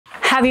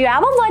Have you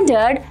ever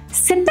wondered,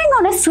 sipping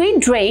on a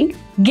sweet drink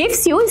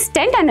gives you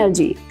instant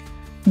energy?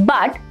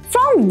 But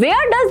from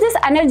where does this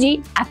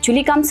energy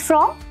actually comes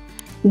from?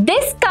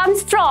 This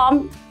comes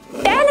from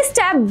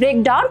 10-step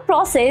breakdown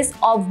process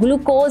of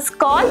glucose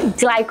called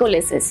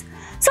glycolysis.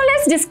 So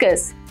let's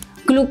discuss.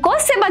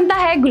 Glucose से बनता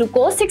है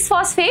glucose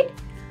 6-phosphate.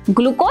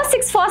 Glucose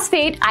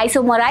 6-phosphate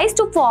isomerized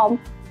to form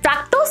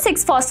fructose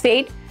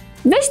 6-phosphate,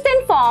 which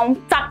then form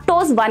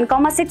fructose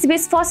 1,6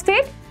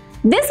 bis-phosphate.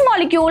 This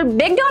molecule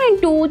break down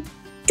into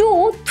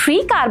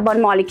 2,3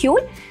 carbon molecule,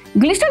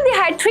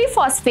 glyceraldehyde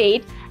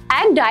 3-phosphate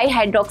and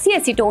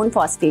dihydroxyacetone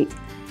phosphate.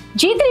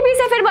 G3B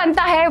से फिर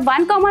बनता है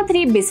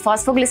 1,3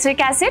 bis-phosphoglyceric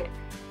acid,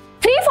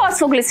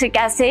 3-phosphoglyceric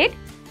acid,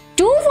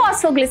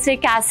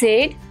 2-phosphoglyceric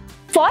acid,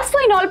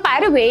 phosphoenol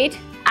pyruvate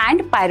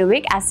and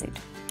pyruvic acid.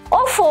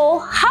 Oh,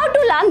 how to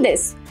learn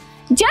this?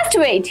 Just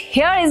wait,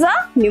 here is a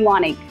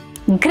mnemonic.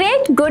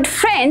 Great good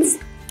friends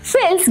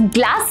fills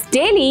glass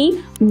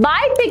daily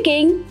by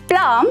picking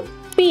plum,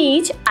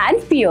 peach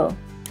and pear.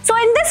 So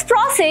in this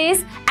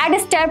process, at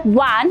step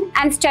 1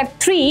 and step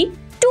 3,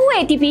 2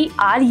 ATP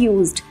are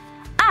used.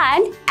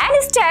 And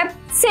at step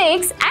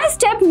 6 and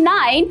step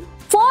 9,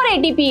 4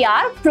 ATP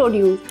are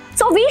produced.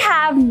 So we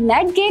have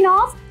net gain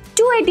of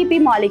 2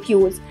 ATP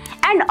molecules.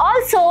 And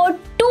also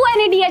 2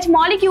 NADH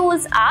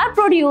molecules are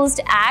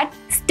produced at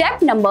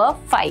step number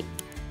 5.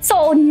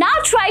 So now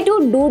try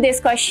to do this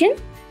question.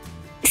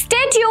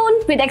 Stay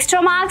tuned with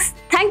Extramarks.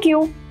 Thank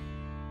you.